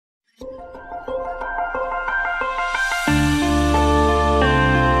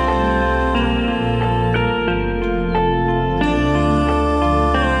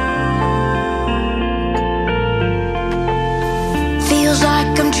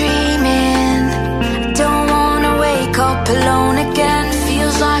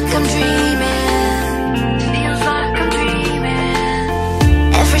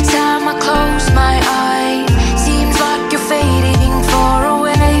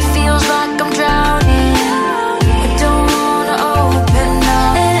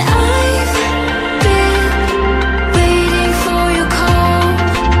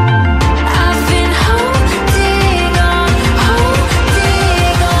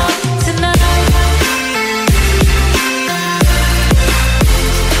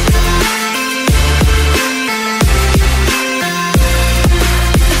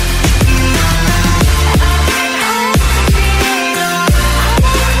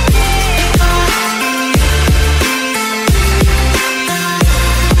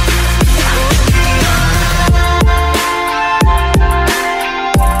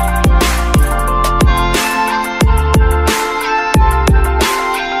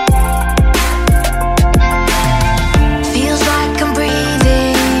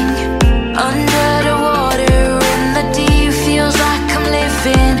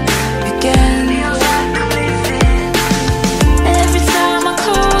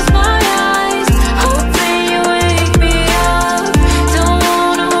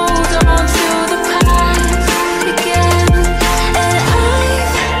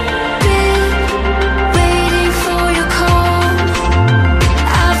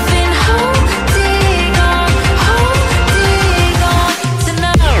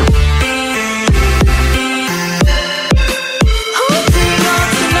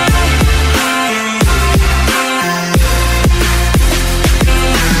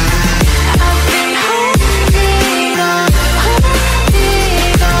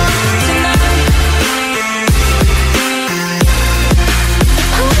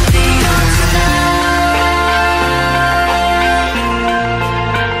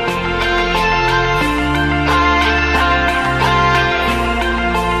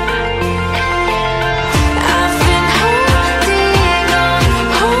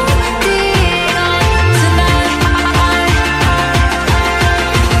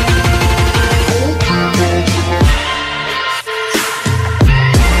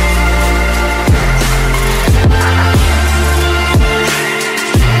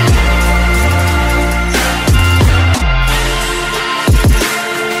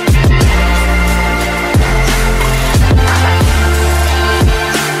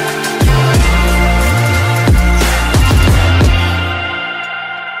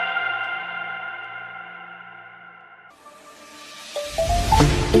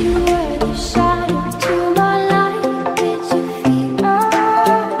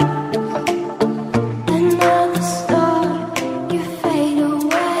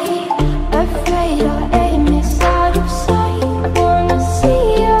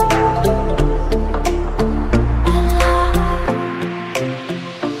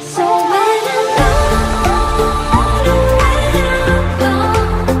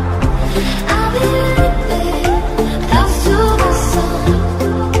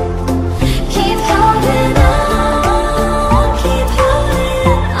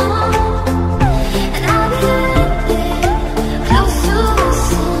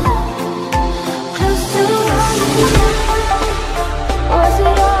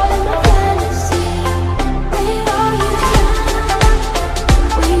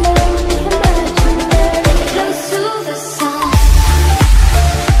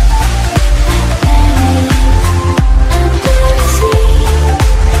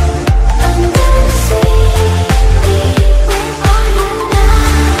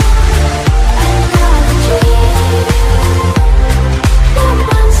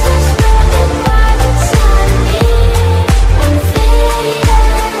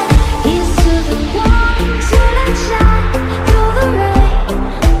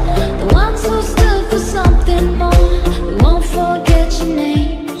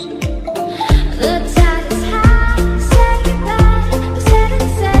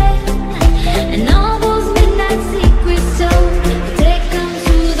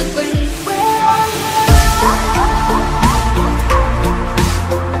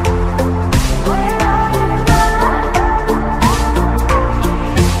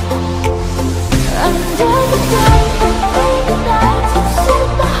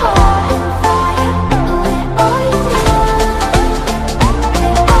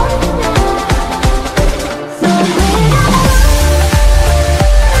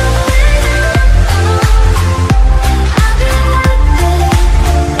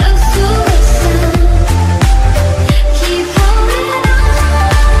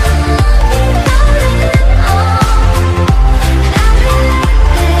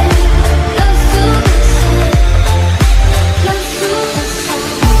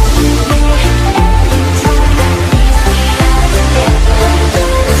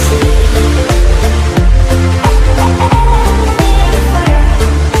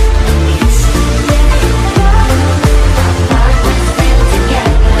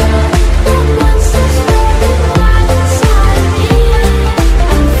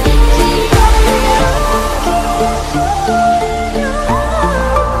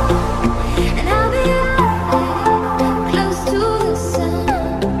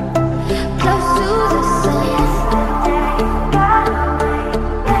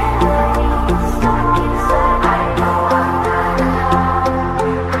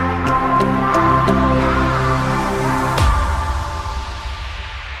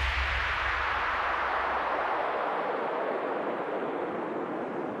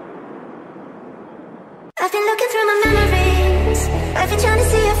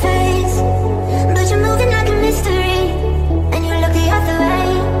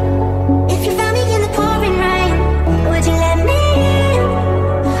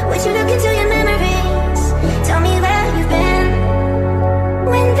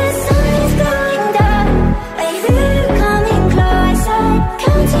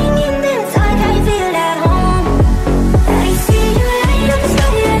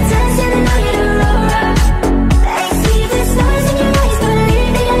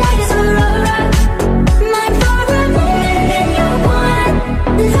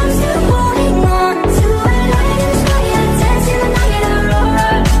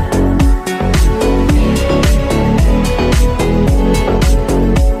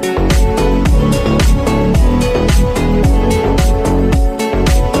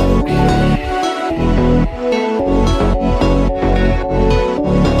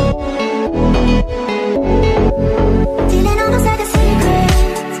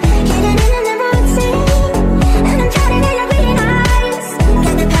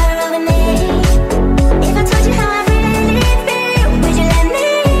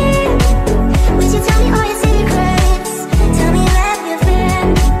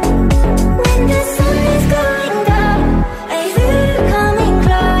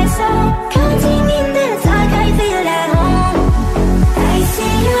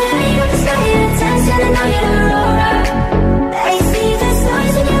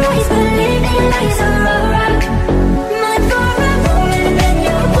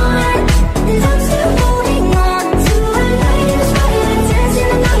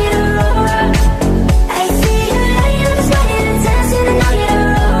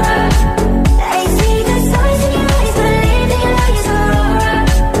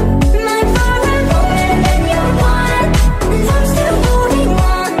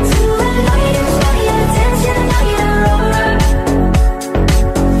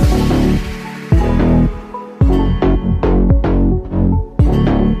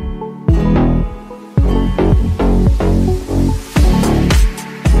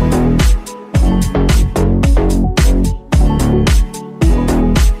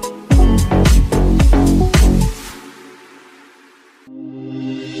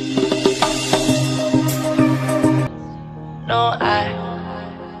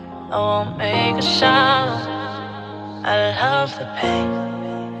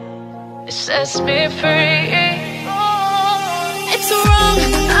it sets me free. It's wrong,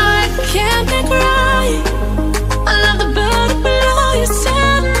 I can't make right. I love the bird below you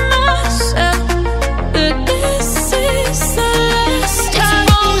said myself, but this is the last time.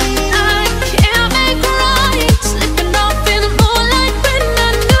 It's wrong, I can't make right. Slipping off in the moonlight when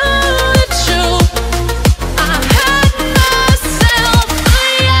I knew the truth. I had myself for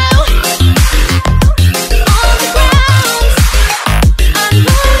you. On the ground, I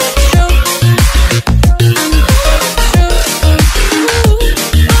know the truth. I know the truth. Ooh,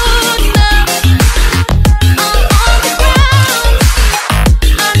 now I'm on the ground.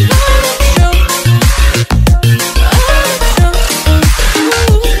 I know the truth.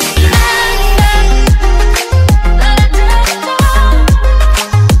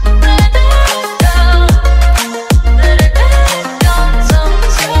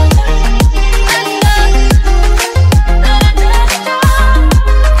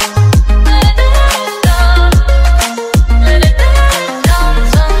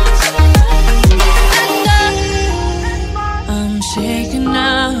 I'm shaking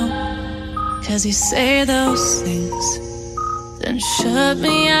now, 'cause you say those things, then shut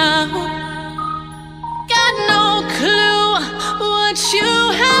me out. Got no clue what you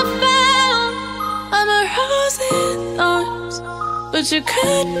have found. I'm a rose in thorns, but you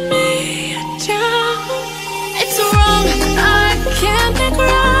cut me down. It's wrong, I can't make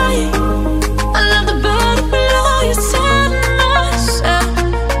right. I love the bird below you said myself,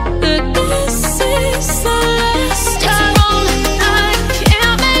 but this is the last time. It's wrong, I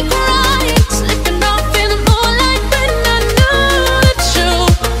can't make right. Slipping off in the moonlight when I knew the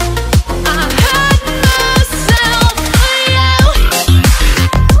truth. I had myself for you.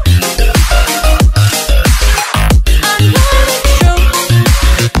 I know the truth.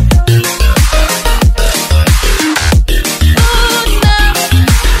 Oh, now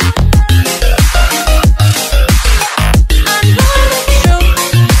I know the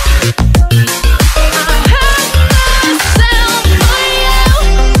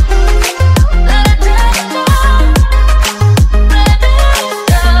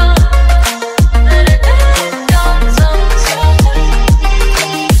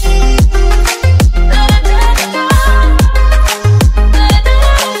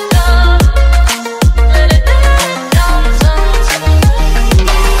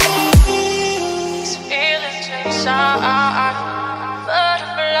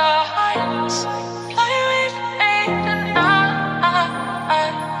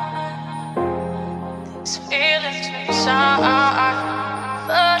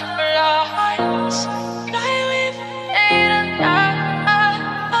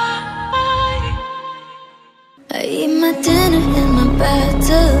I eat my dinner in my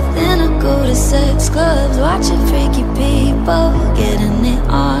bathtub, then I go to sex clubs, watching freaky people getting it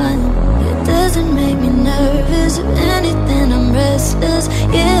on. It doesn't make me nervous, if anything I'm restless.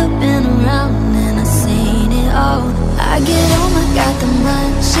 Yeah, I've been around and I've seen it all. I get home, I got the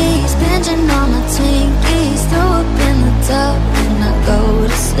munchies, binging on my Twinkies, throw up in the tub and I go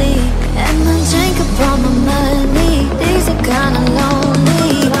to sleep. And I drink up all my money, days are kinda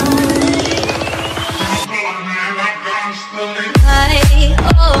lonely.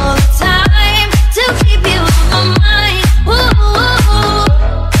 All the time to keep you on my mind. All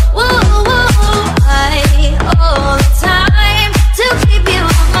the time to keep you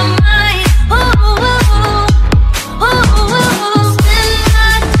on my mind. Spend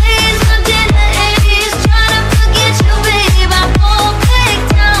my days, my dinner days, trying to forget you, babe. I won't break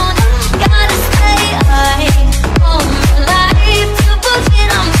down, gotta stay high.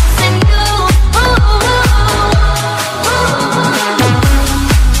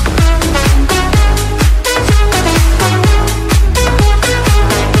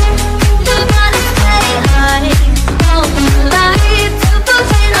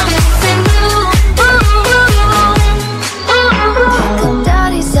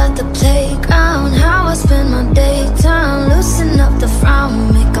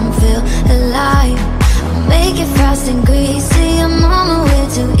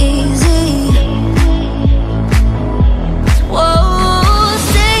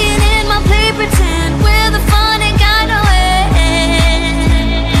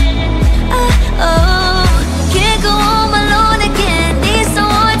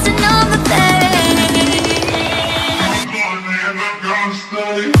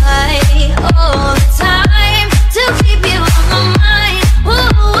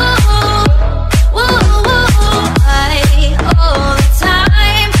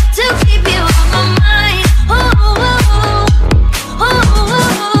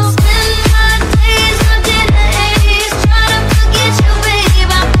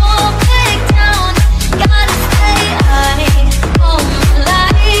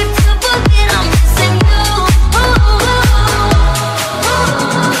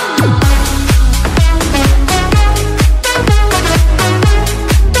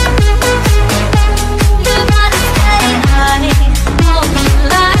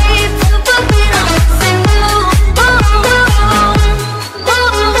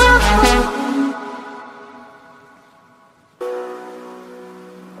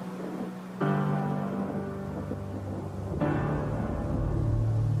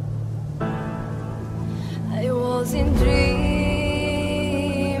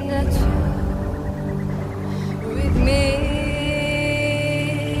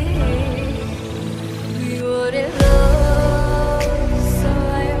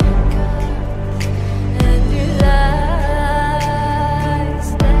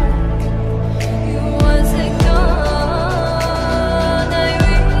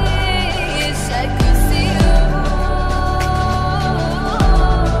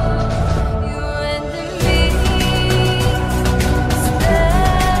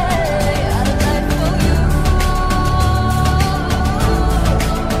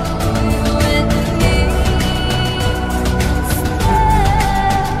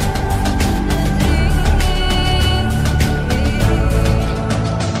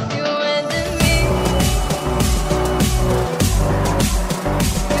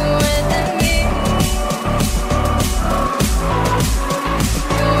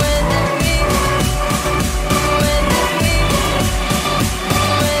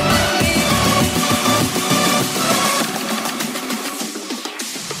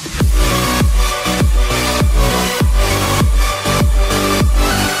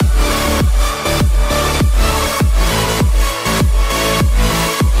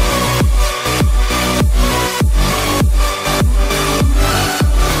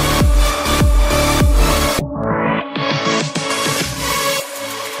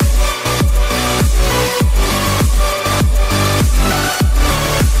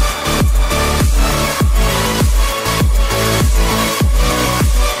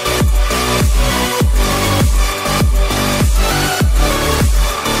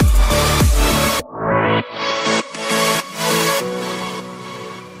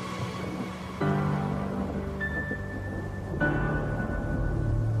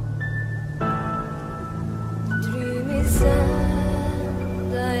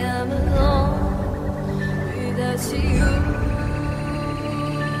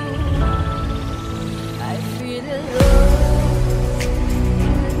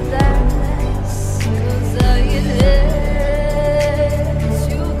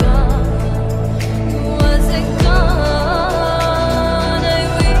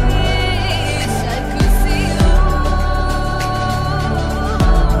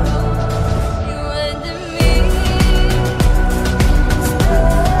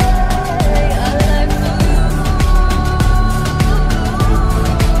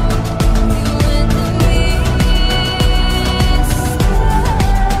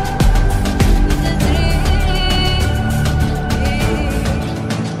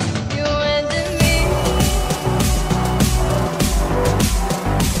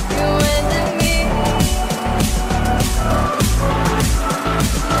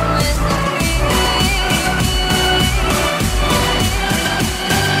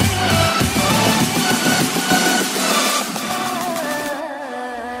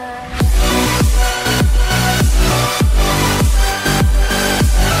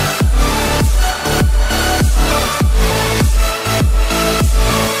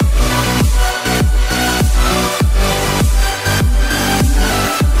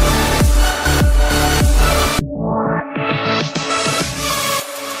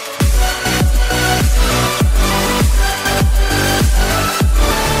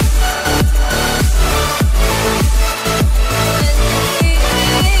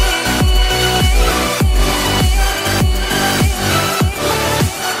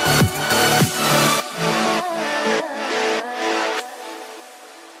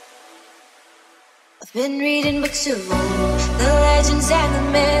 Been reading books of old, the legends and the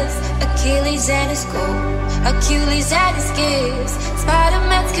myths, Achilles and his gold, Achilles and his gifts,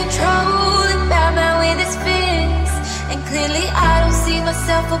 Spider-Man's control, and Batman with his fists. And clearly I don't see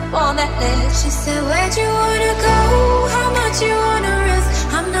myself up on that list. She said, where'd you wanna go? How much you wanna risk?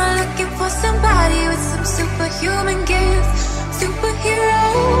 I'm not looking for somebody with some superhuman gifts, superhero,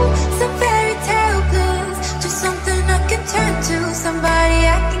 some fairy tale bliss, just something I can turn to,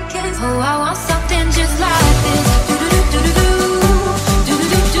 somebody I can kiss. Oh, I want something just like this. Do-do-do-do-do-do,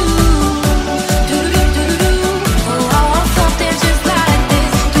 do-do-do-do, do-do-do-do-do. Oh, I want something just like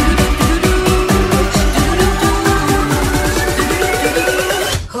this. Do-do-do-do-do, do-do-do-do.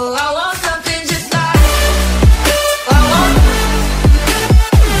 Oh, I want something just like this. I want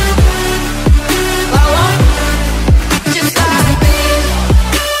just like this.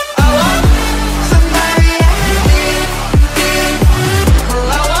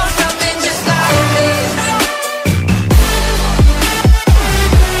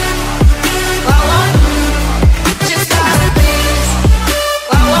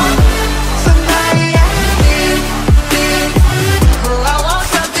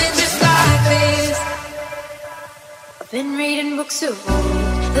 to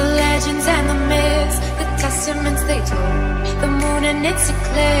hold the legends and the myths, the testaments they told, the moon and its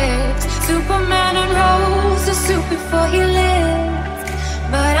eclipse, Superman unrolls the suit before he lived.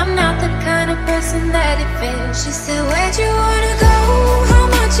 But I'm not the kind of person that it fits. She said, where'd you wanna go? How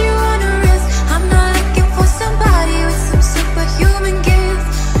much you wanna risk? I'm not looking for somebody with some superhuman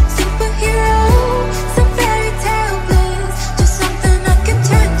gifts, superhero, some fairy tale bliss, just something I can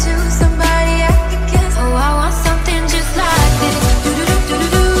turn to, somebody I can kiss. Oh, I want something just like this.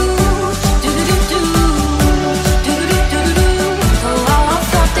 Do-do-do-do-do-do, do-do-do-do, do-do-do-do-do. Oh, I want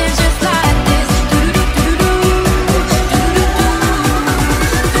something just like this. Do-do-do-do-do, do-do-do-do.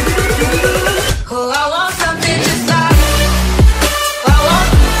 Oh, I want something just like this. I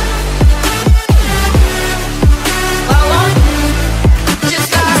want just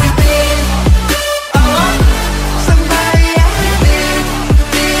like this. I want somebody I can live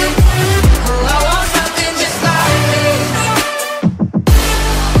with. Oh, I want something just like this.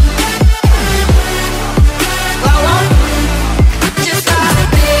 I want just like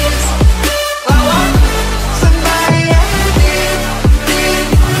this. I want somebody I can live with.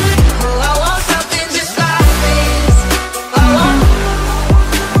 Oh, I want something just like this.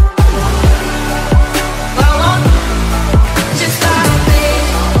 I want just like this.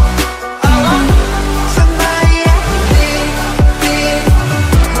 I want somebody I can live with.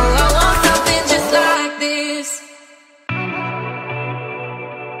 Oh, I want something just like this.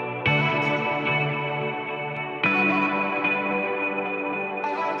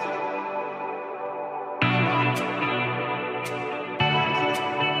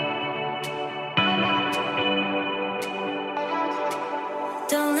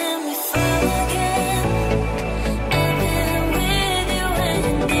 Don't let me fall again. I've been with you when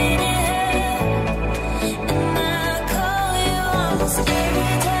you needed help, and I call you almost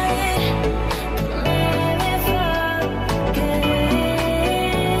every day. Let me fall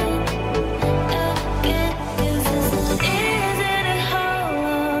again. 'Cause it's not easy to hold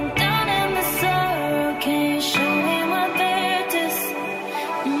on down in the sorrow. Can you show me what that is?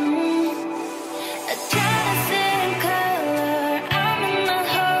 I try to see in color. I'm in the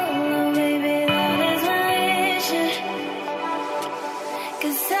hole, baby, that is my issue.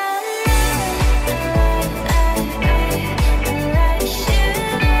 'Cause I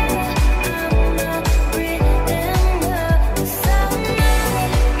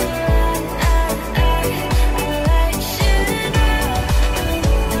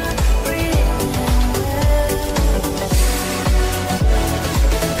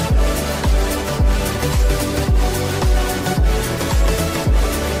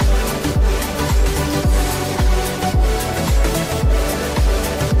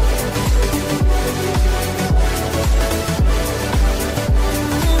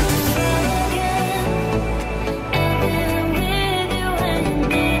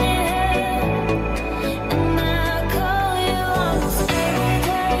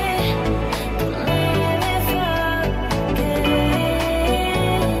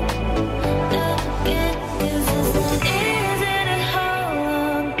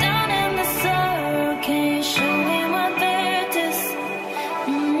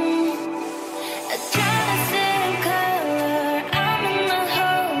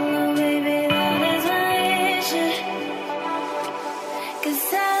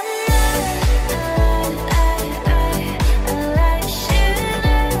like you.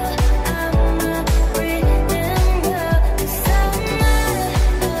 I'm not breathing well. 'Cause I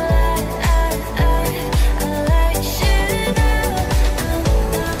like you.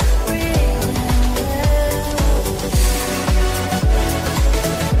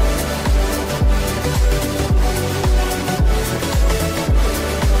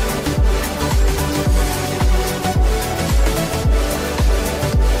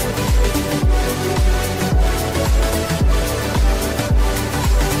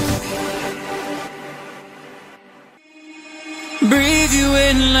 Breathe you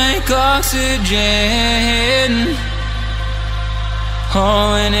in like oxygen.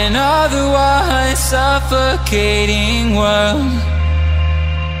 Oh, in an otherwise suffocating world,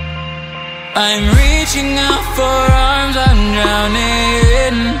 I'm reaching out for arms, I'm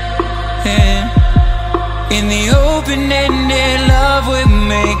drowning in the open-ended love we're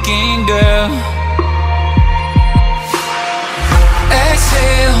making, girl.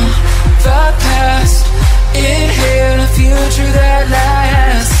 Exhale the past, inhale a future that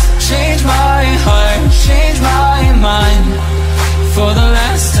lasts. Change my heart, change my mind. For the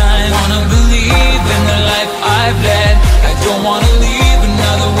last time, wanna believe in the life I've led. I don't wanna leave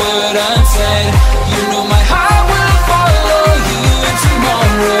another word unsaid. You know my heart will follow you in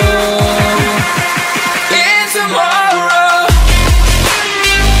tomorrow. In tomorrow.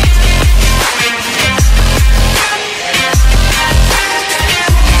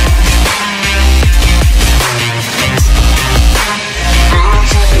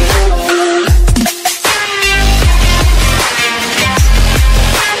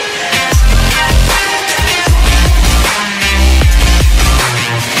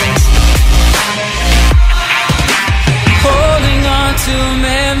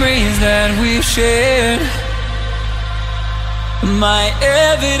 shared. My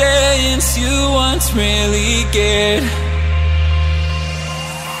evidence you once really cared.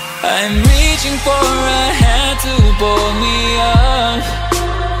 I'm reaching for a hand to pull me up,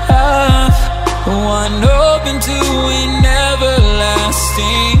 up. One open to an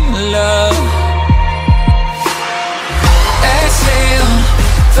everlasting love. Exhale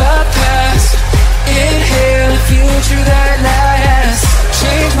the past, inhale a future that lasts.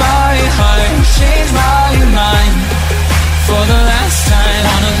 Change my heart, change my mind. For the last time,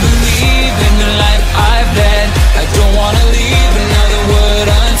 wanna believe in the life I've led. I don't wanna leave another word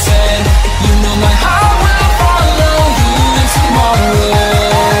unsaid. You know my heart will follow you in tomorrow.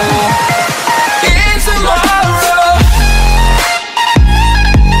 In tomorrow.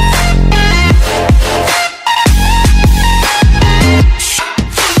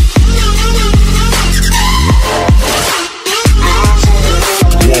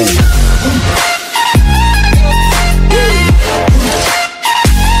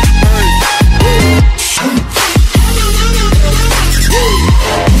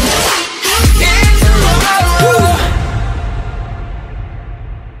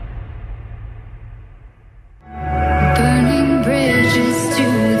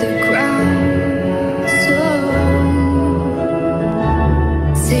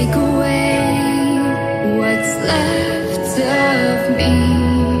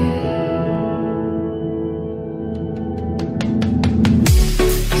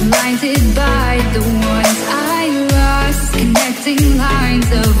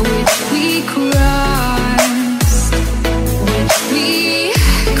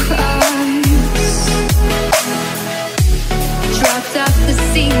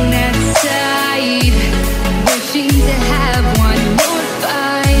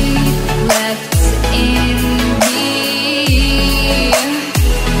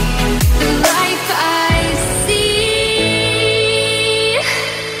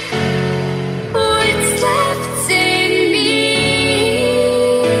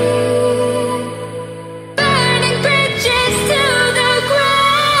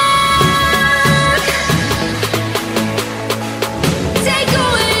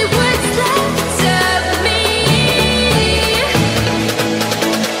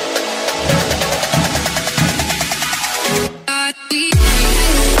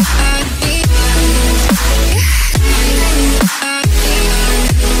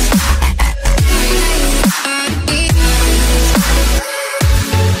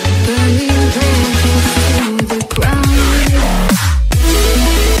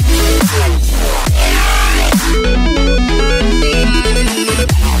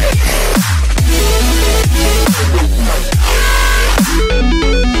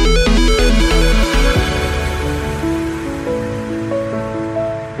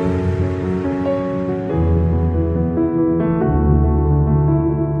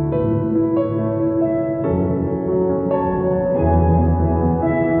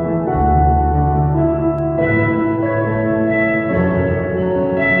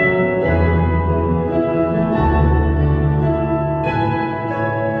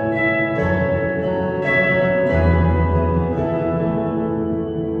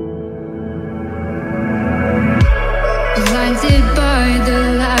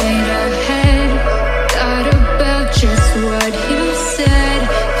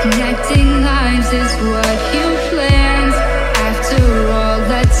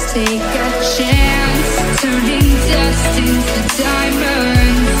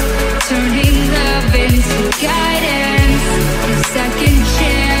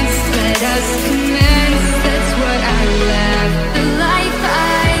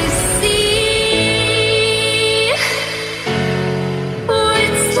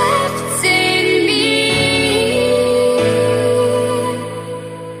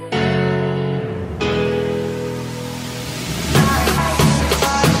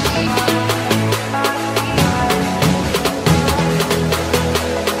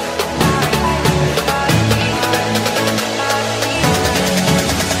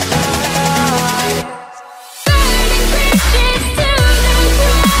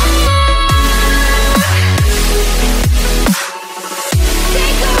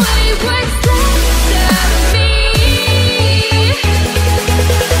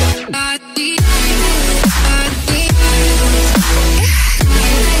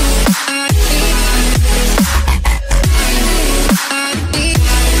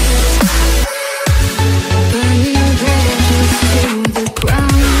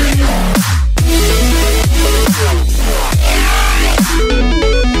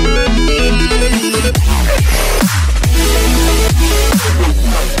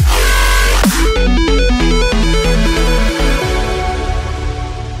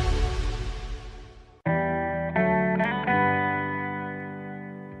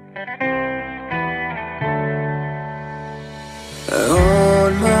 On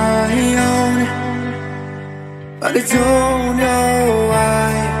my own, but I don't know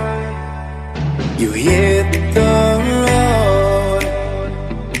why. You hit the road,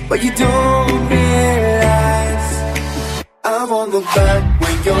 but you don't realize I won't look back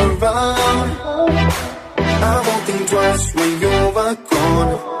when you're around. I won't think twice when you're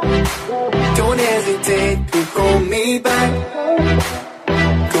gone. Don't hesitate to call me back,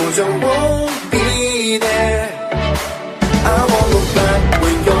 'cause I won't be there. I won't look back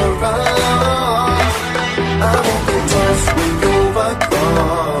when you're around. I won't think twice when you're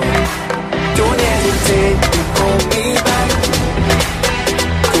gone. Don't hesitate to call me back,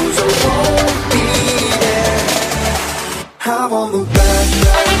 'cause I won't be there. I won't look back.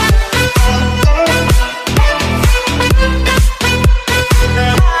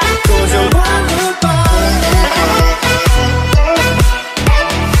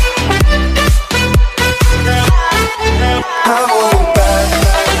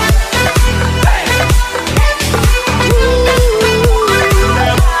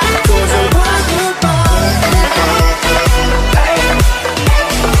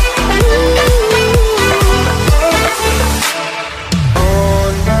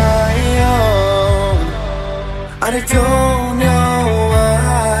 I don't know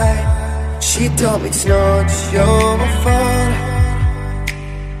why. She told me it's not your fault,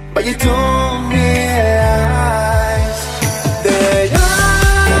 but you don't realize that I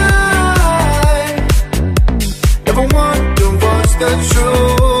never want to watch the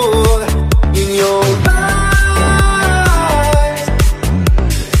truth in your eyes.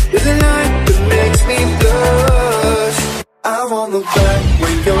 There's a light that makes me blush. I won't look back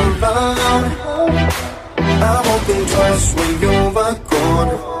when you're around. I won't think twice when you're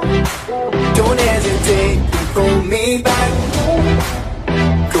gone. Don't hesitate to call me back,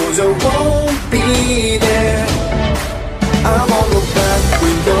 'cause I won't be there. I won't look back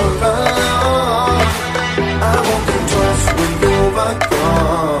when you're around. I won't think twice when you're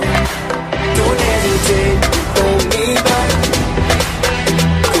gone. Don't hesitate to call me back,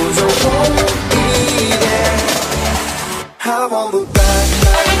 'cause I won't be there. I won't look back.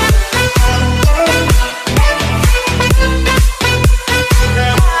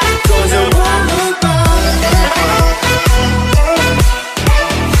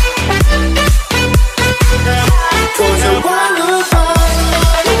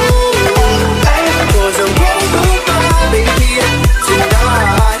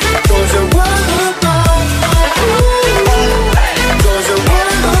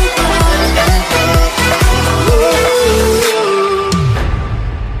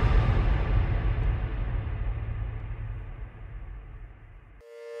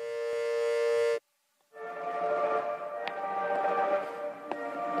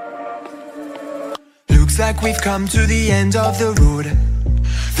 Like we've come to the end of the road.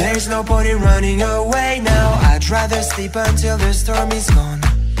 There's no point in running away now. I'd rather sleep until the storm is gone.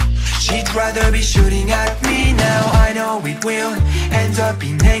 She'd rather be shooting at me now. I know it will end up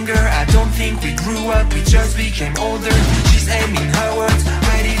in anger. I don't think we grew up, we just became older. She's aiming her words,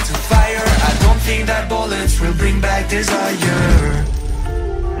 ready to fire. I don't think that bullets will bring back desire.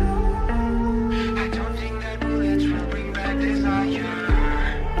 I don't think that bullets will bring back desire.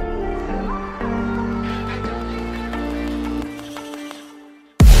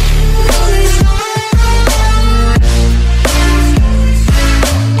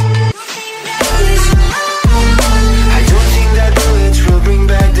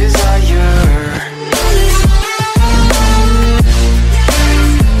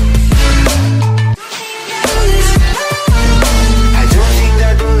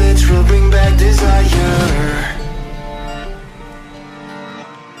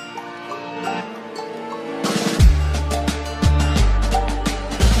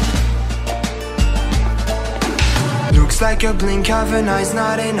 Like a blink of an eye's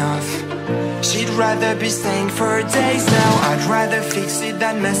not enough. She'd rather be staying for days now. I'd rather fix it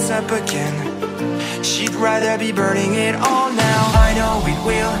than mess up again. She'd rather be burning it all now. I know it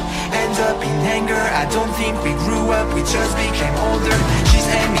will end up in anger. I don't think we grew up, we just became older. She's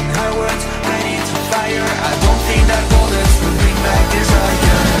aiming her words, ready to fire. I don't think that bullets will bring back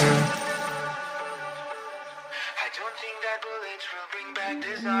desire. I don't think that bullets will bring back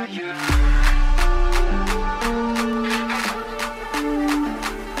desire.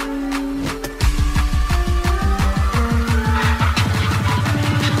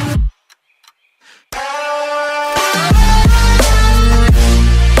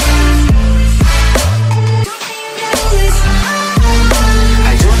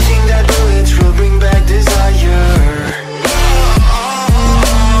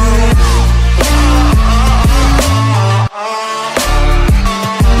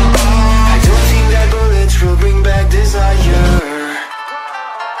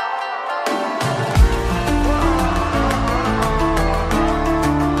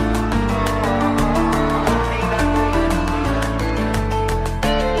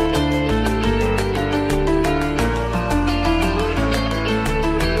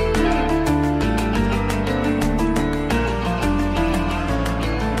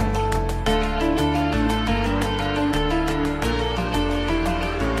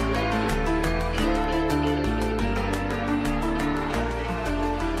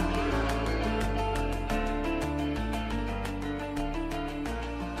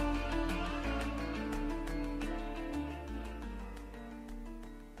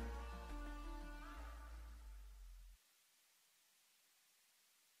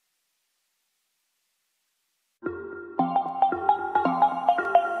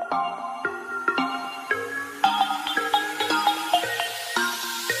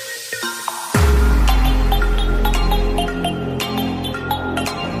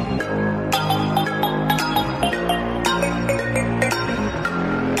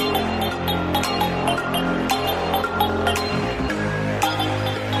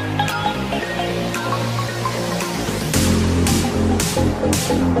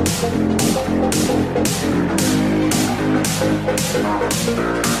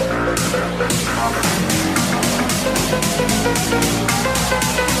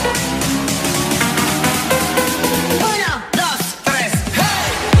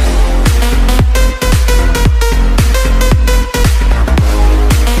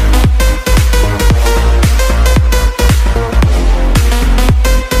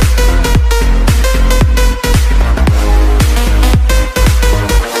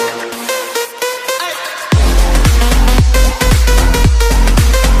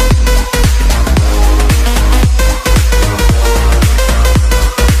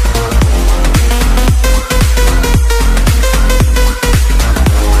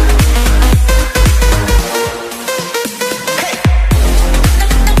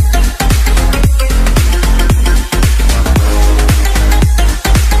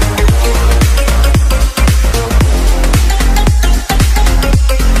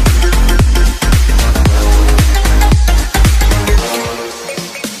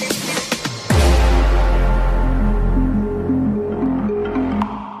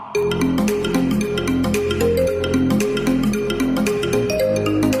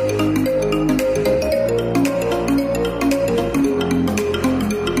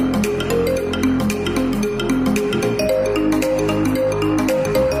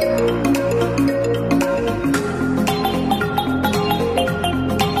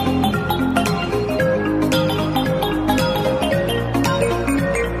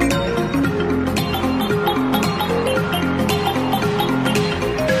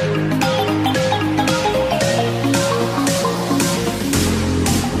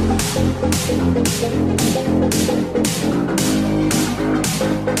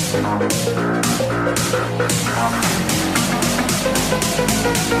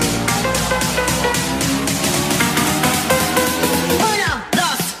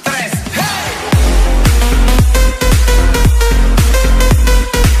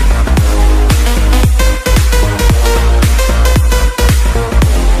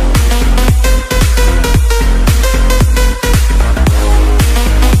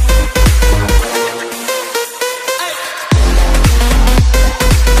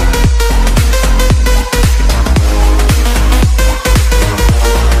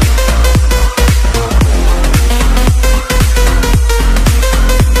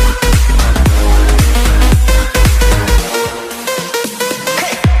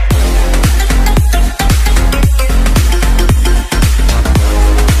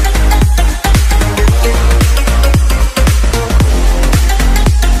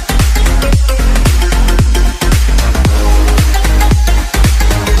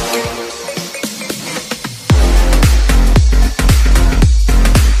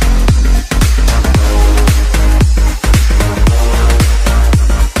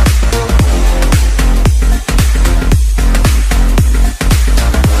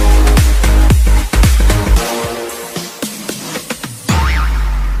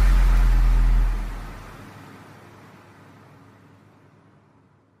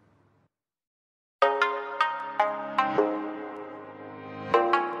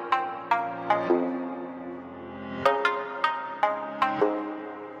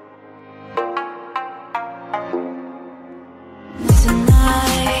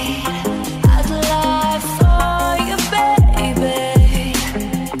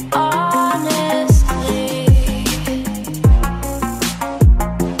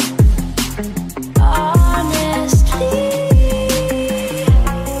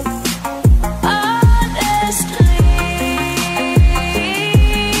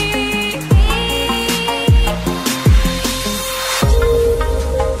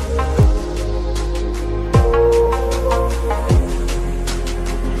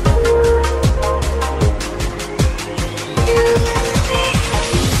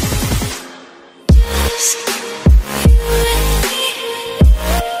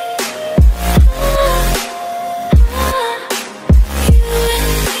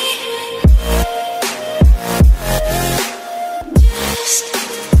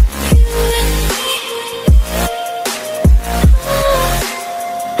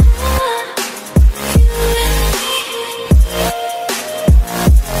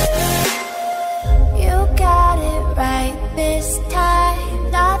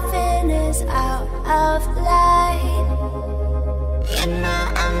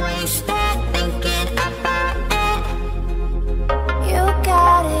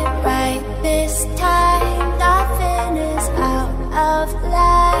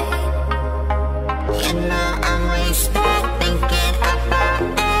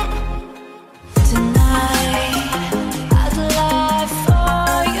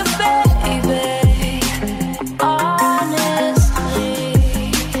 Honestly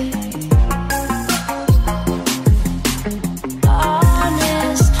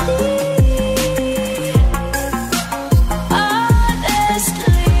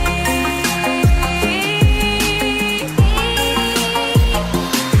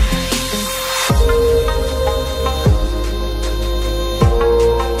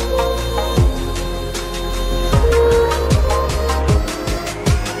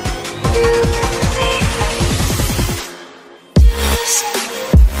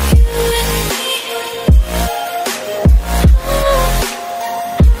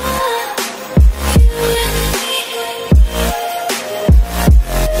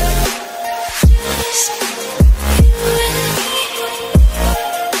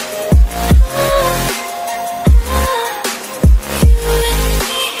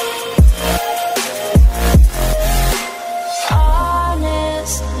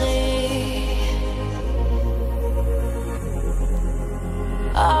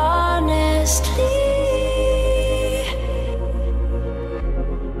modestly.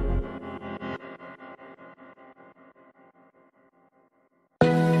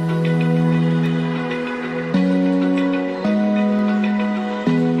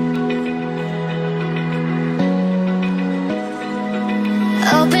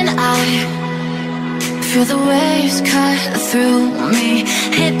 Open eye, feel the waves cut through me,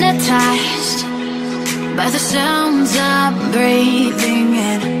 hypnotized by the sounds I'm breathing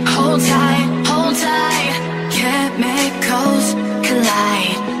in. Hold tight, chemicals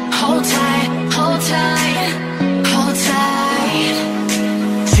collide. Hold tight, hold tight, hold tight.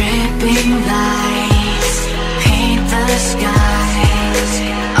 Dripping lights paint the skies,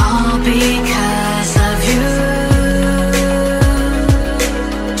 all because of you.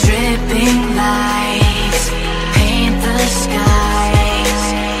 Dripping lights paint the skies,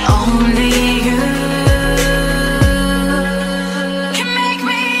 only you can make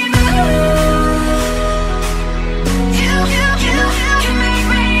me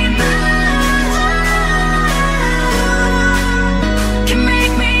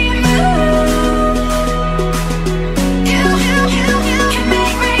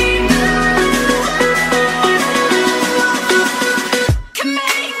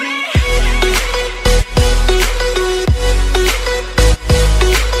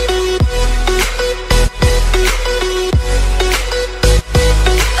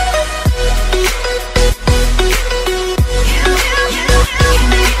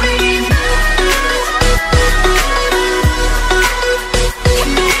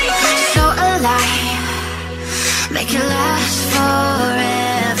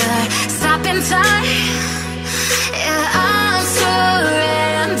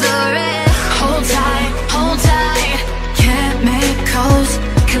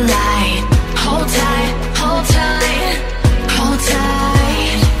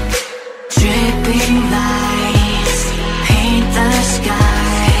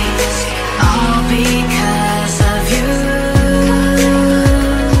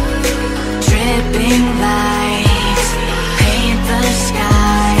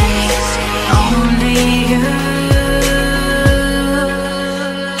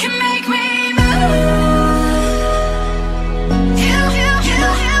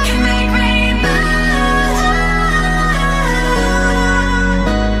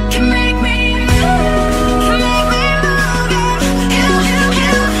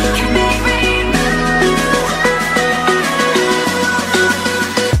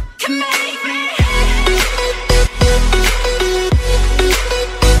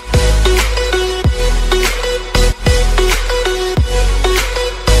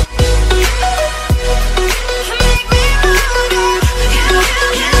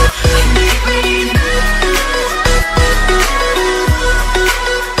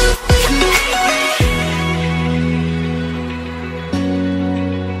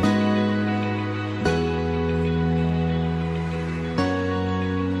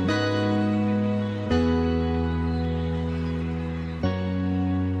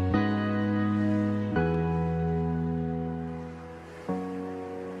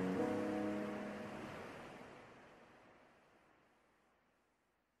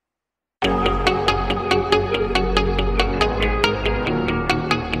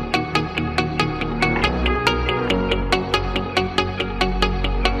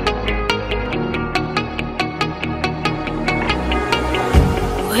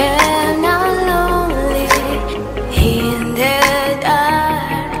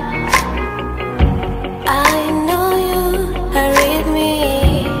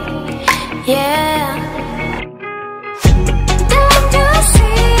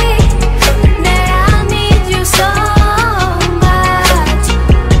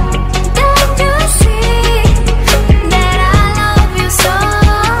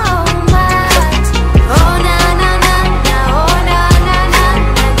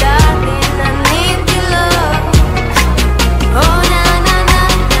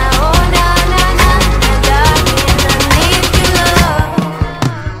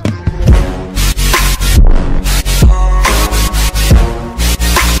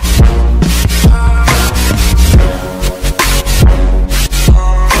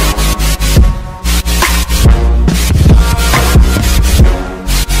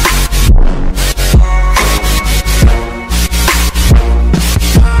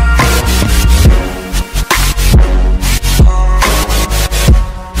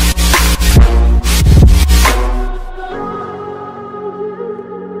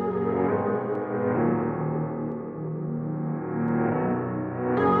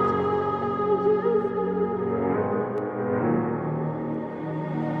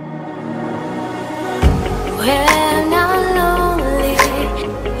when I'm lonely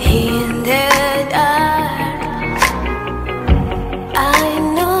in the dark. I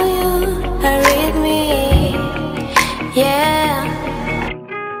know you are with me, yeah.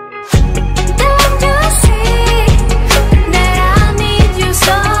 Don't you see that I need you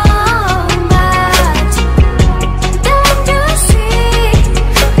so much? Don't you see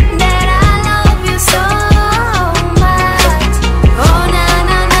that I love you so much? Oh na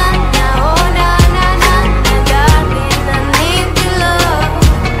na na na, oh na na na na, darling, I need your love.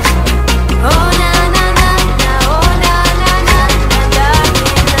 Oh na na na na, oh na na na na,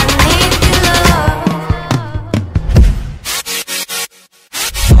 darling, I need your love.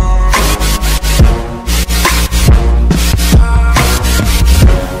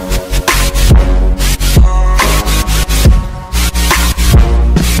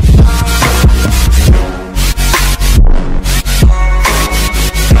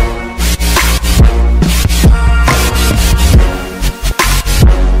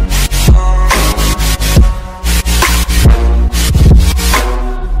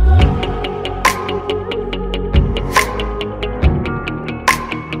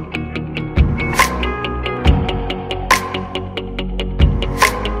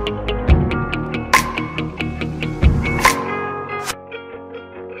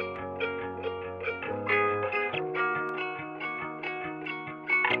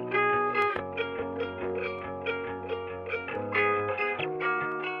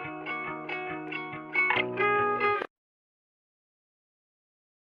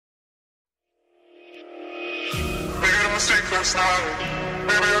 Made a mistake last night.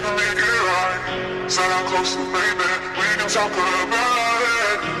 Maybe I can make it right. Sit down close to baby. We can talk about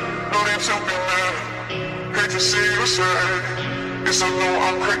it. No need to be mad. Hate to see you sad. Yes, I know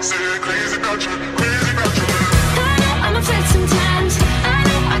I'm crazy. Crazy about you. Crazy about you. I know I'm upset sometimes. I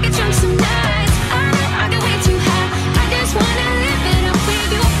know I get drunk some nights. I know I get way too high. I just wanna live it up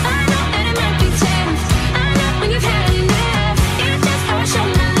with you. I know that it might be tense. I know when you've had enough. It's just how I show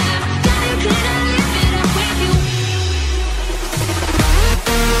my love. Darling, can I live it up with you?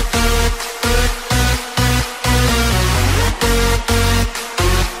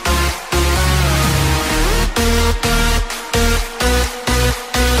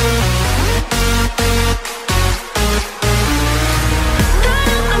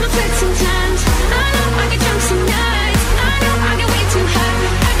 I'm upset sometimes. I know I get drunk some nights. I know I get way too high.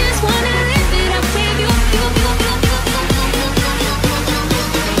 I just wanna live it up with you.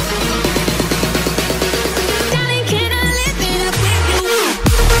 Darling, can I live it up with you?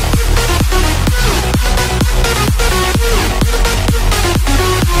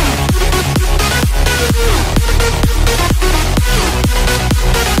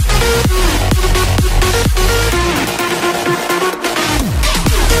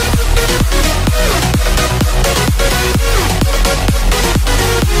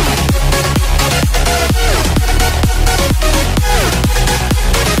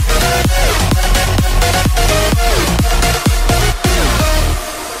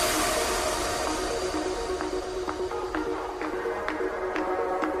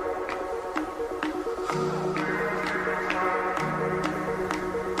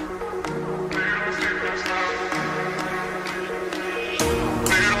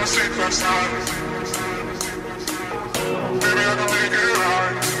 Made a mistake last night. Maybe I can make it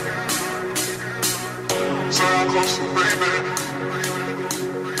right. Sit down close to baby.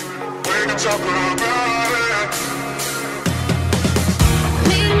 We can talk about it.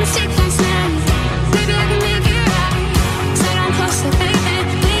 Made a mistake last night. Maybe I can make it right. Sit down closer, baby.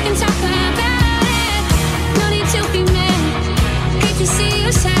 We can talk about it. No need to be mad. Hate to see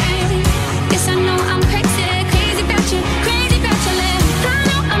you sad. Yes, I know I'm crazy, crazy about you, crazy about your love. I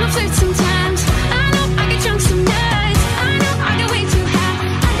know I'm upset sometimes. I know I get drunk some nights. I know I get way too high.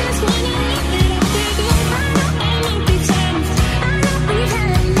 I just wanna live it up with you. I know it might be tense. I know when you've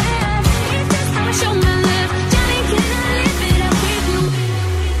had enough. It's just how I show my love.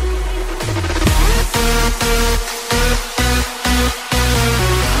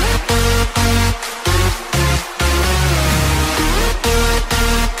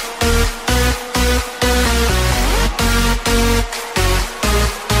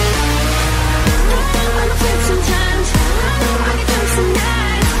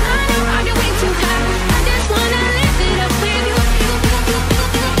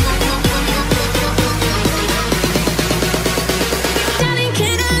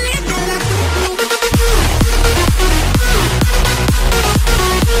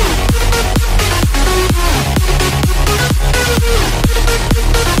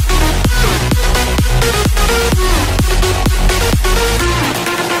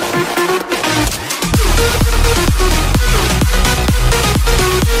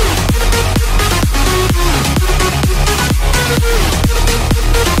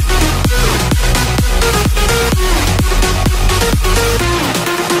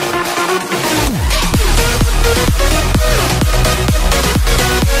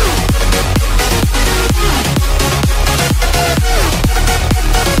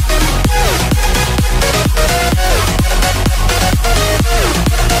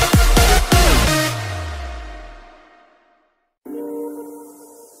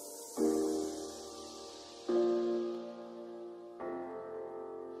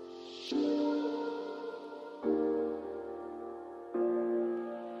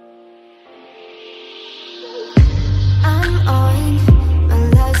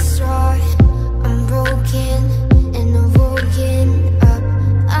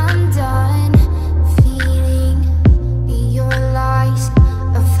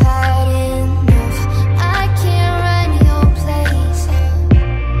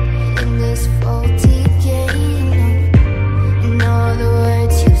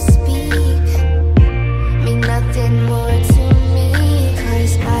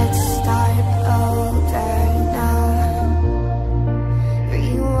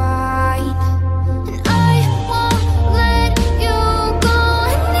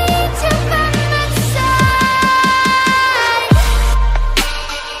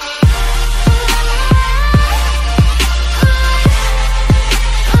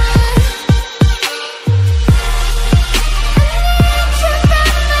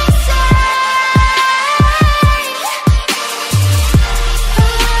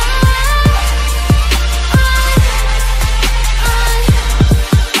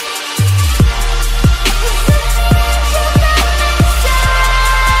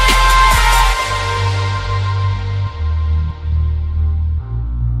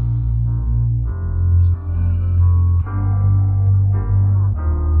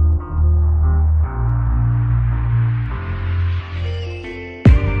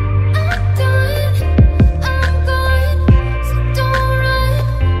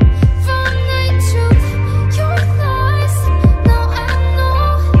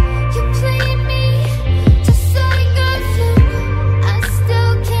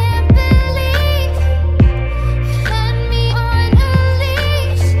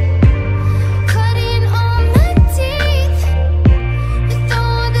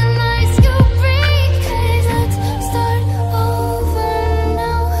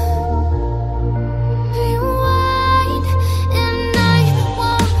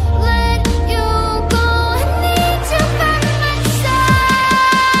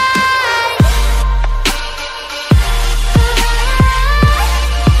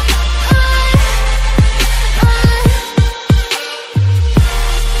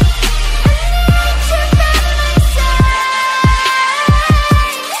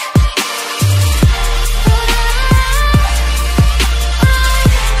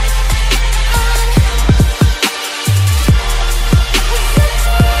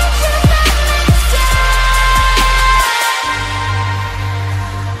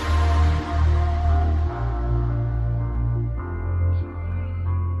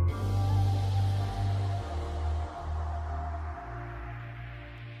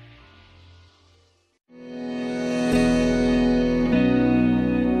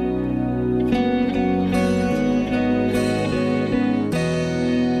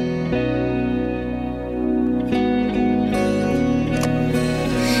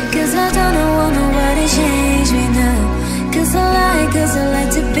 cause I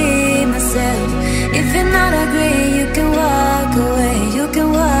like to be myself. If you're not agree, you can walk away. You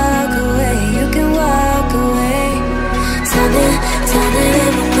can walk away, you can walk away. Something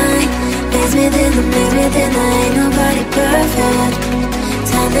in my mind makes me think ain't nobody perfect.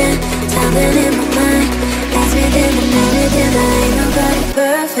 Something in my mind makes me think ain't nobody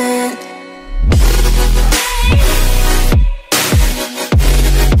perfect.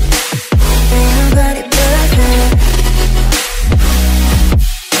 Ain't nobody perfect.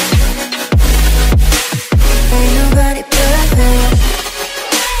 Ain't nobody perfect.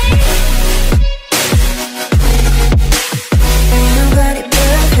 Ain't nobody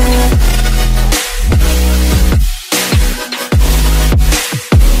perfect.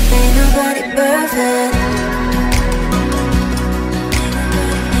 Ain't nobody perfect.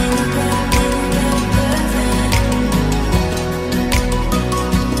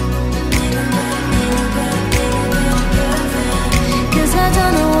 Cause I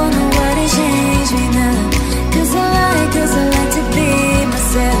don't want nobody change me now. Cause I like to be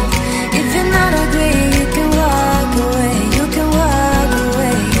myself. If you're not agree, you can walk away. You can walk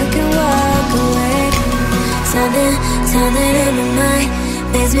away, you can walk away. Something in my mind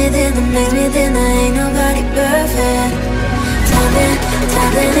makes me think ain't nobody perfect. Something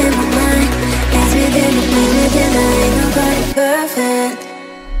in my mind makes me think ain't nobody perfect.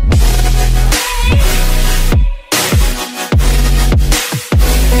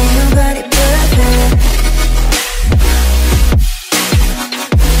 Ain't nobody perfect.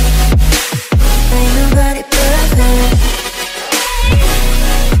 Ain't nobody perfect. Ain't nobody perfect.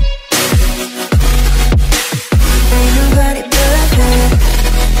 Ain't nobody perfect.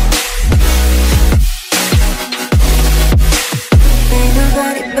 Ain't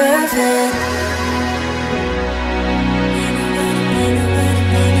nobody perfect.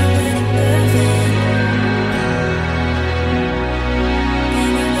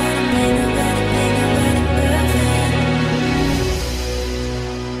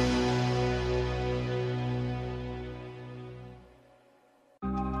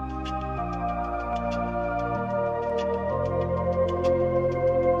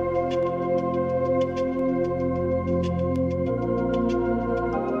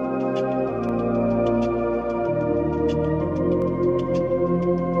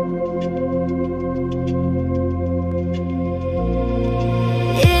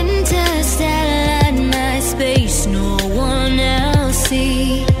 Interstellar, my space, no one else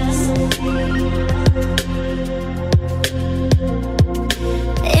sees.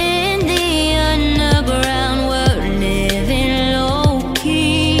 In the underground, we're living low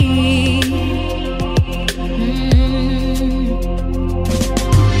key.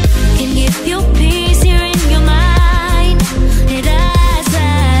 Can give you peace here in your mind. Did I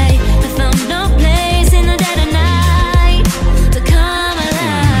say I found no place in the dead of night to come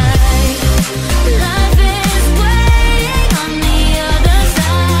alive? Life is waiting on the other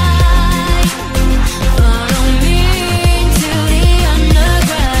side. Follow me into the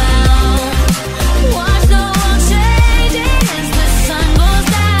underground. Watch the world changing as the sun goes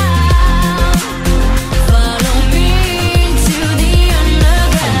down. Follow me into the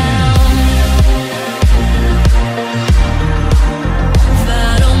underground.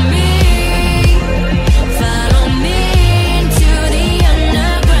 Follow me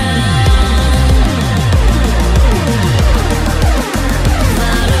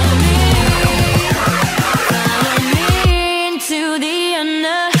into the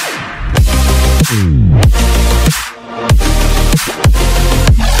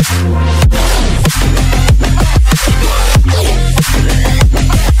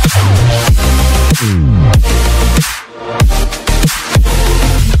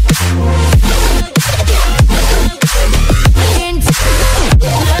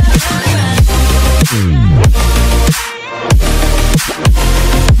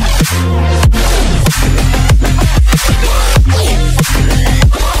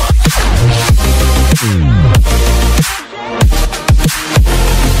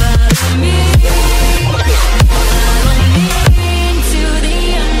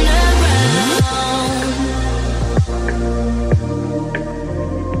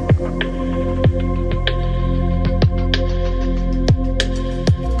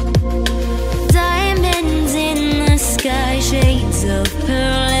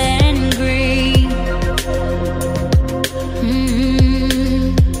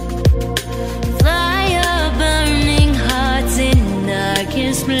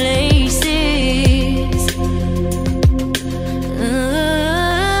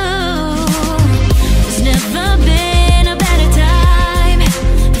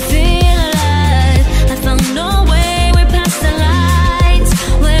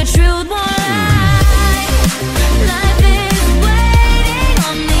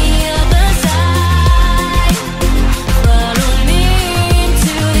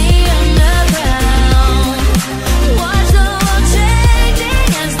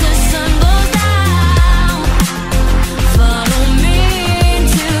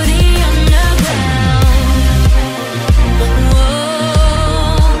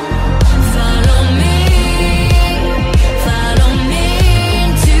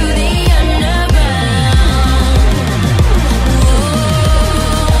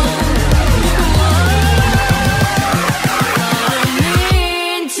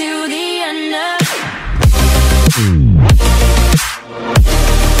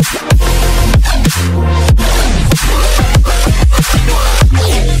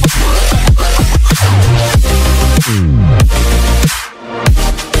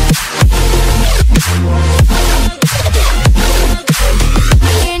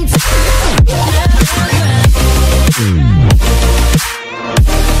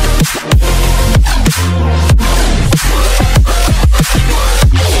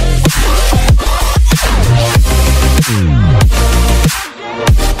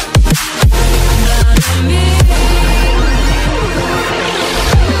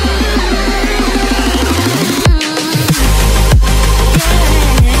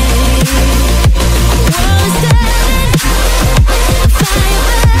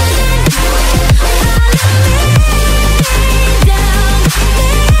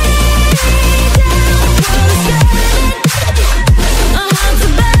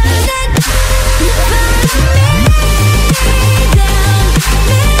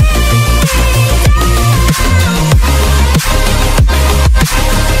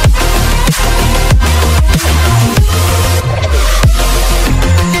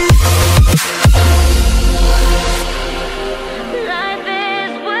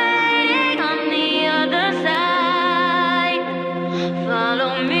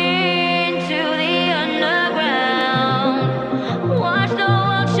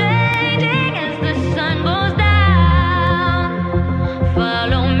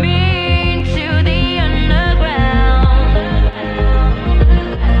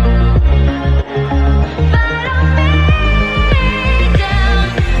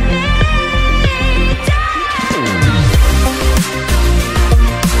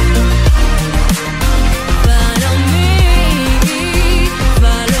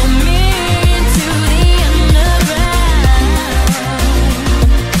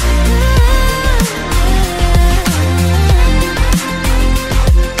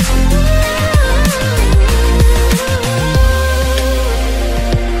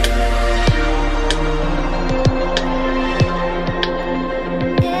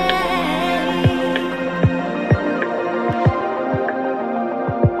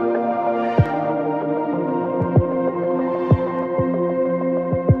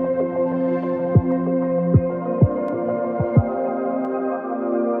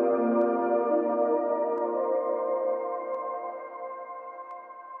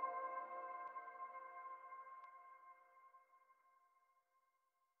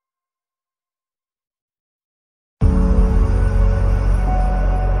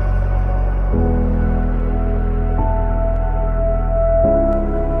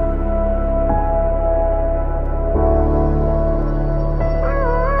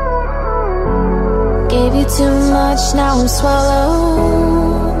Gave you too much, now I'm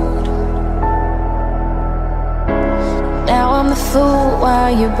swallowed. Now I'm the fool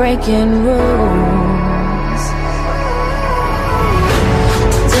while you're breaking rules.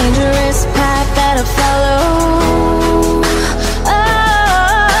 Dangerous path that I follow.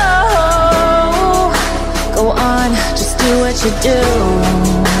 Oh, go on, just do what you do.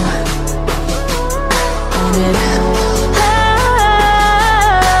 And it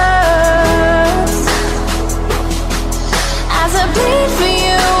bleed for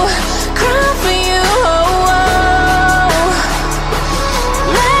you, cry for you, oh, oh.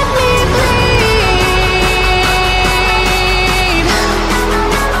 Let me bleed.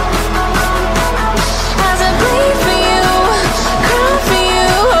 As I bleed for you, cry for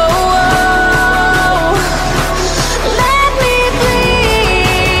you, oh, oh. Let me bleed. Let me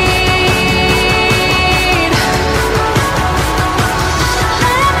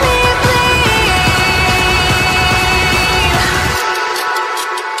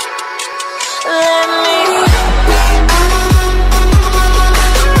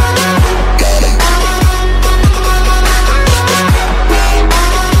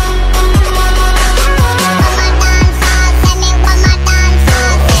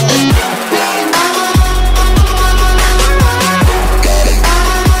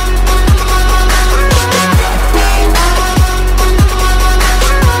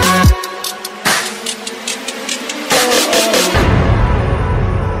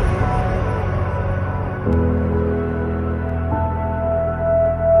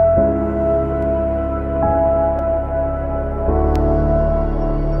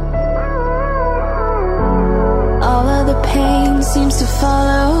seems to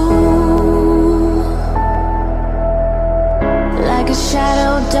follow like a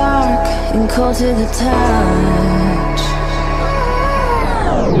shadow, dark and cold to the touch.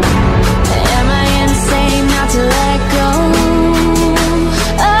 Am I insane not to let go?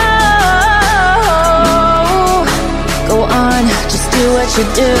 Oh, what you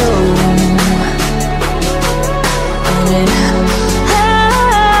do, and it hurts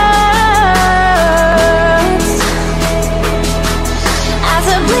as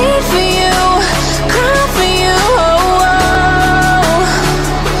I bleed for you, cry for you. Oh, oh.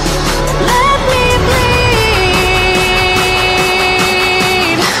 Let me bleed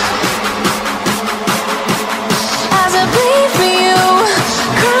as I bleed for you,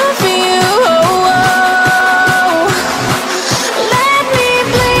 cry for you. Oh, oh. Let me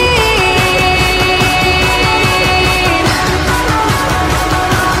bleed.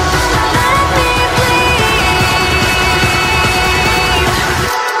 Let me bleed.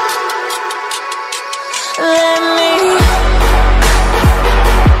 Let me.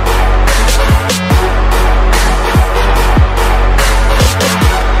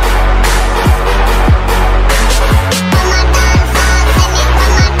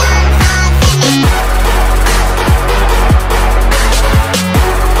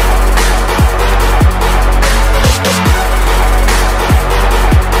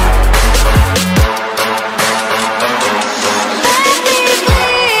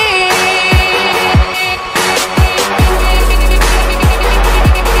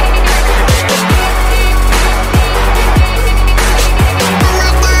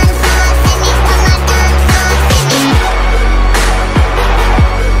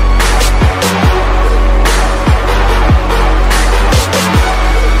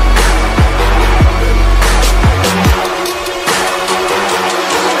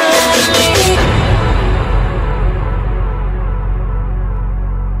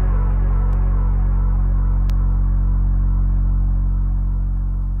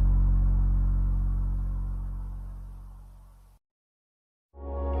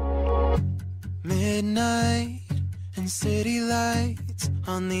 Midnight and city lights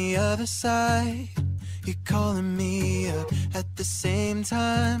on the other side. You're calling me up at the same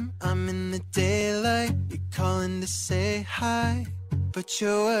time. I'm in the daylight. You're calling to say hi, but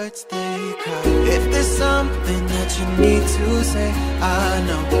your words, they cry. If there's something that you need to say, I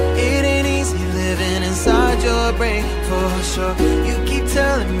know it ain't easy living inside your brain, for sure. You keep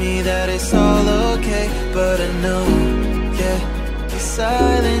telling me that it's all okay, but I know, yeah, your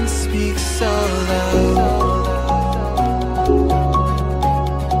silence speaks so loud.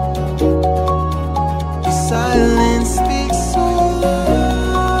 Your silence speaks so loud,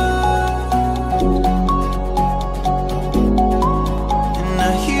 and I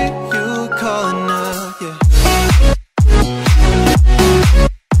hear you calling out, yeah.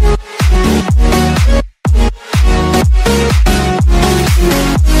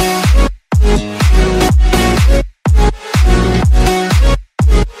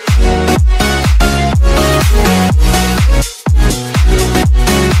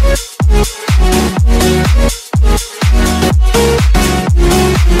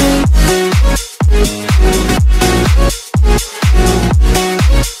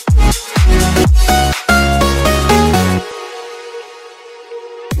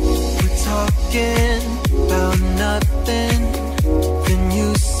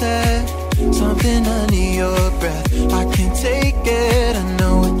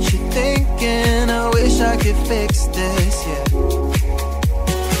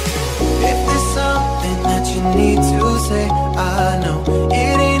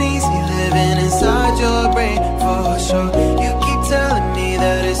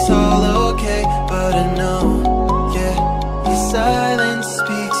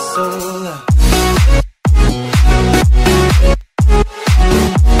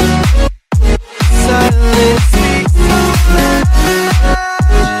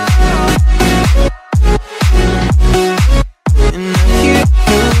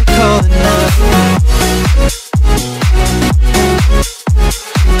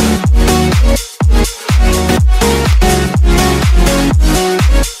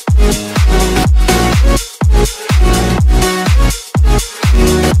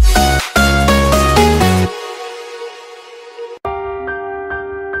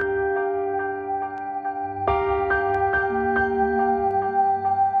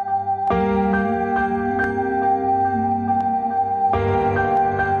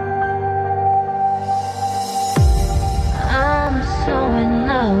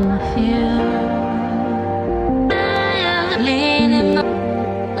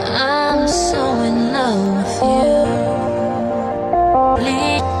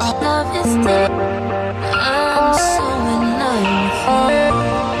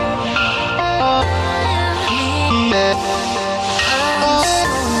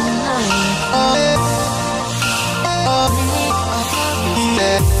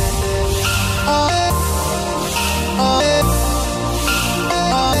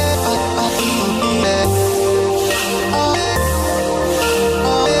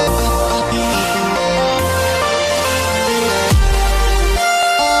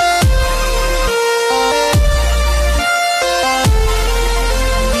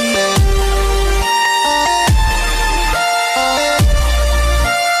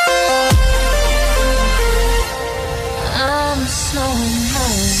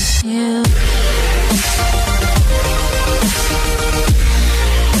 love you.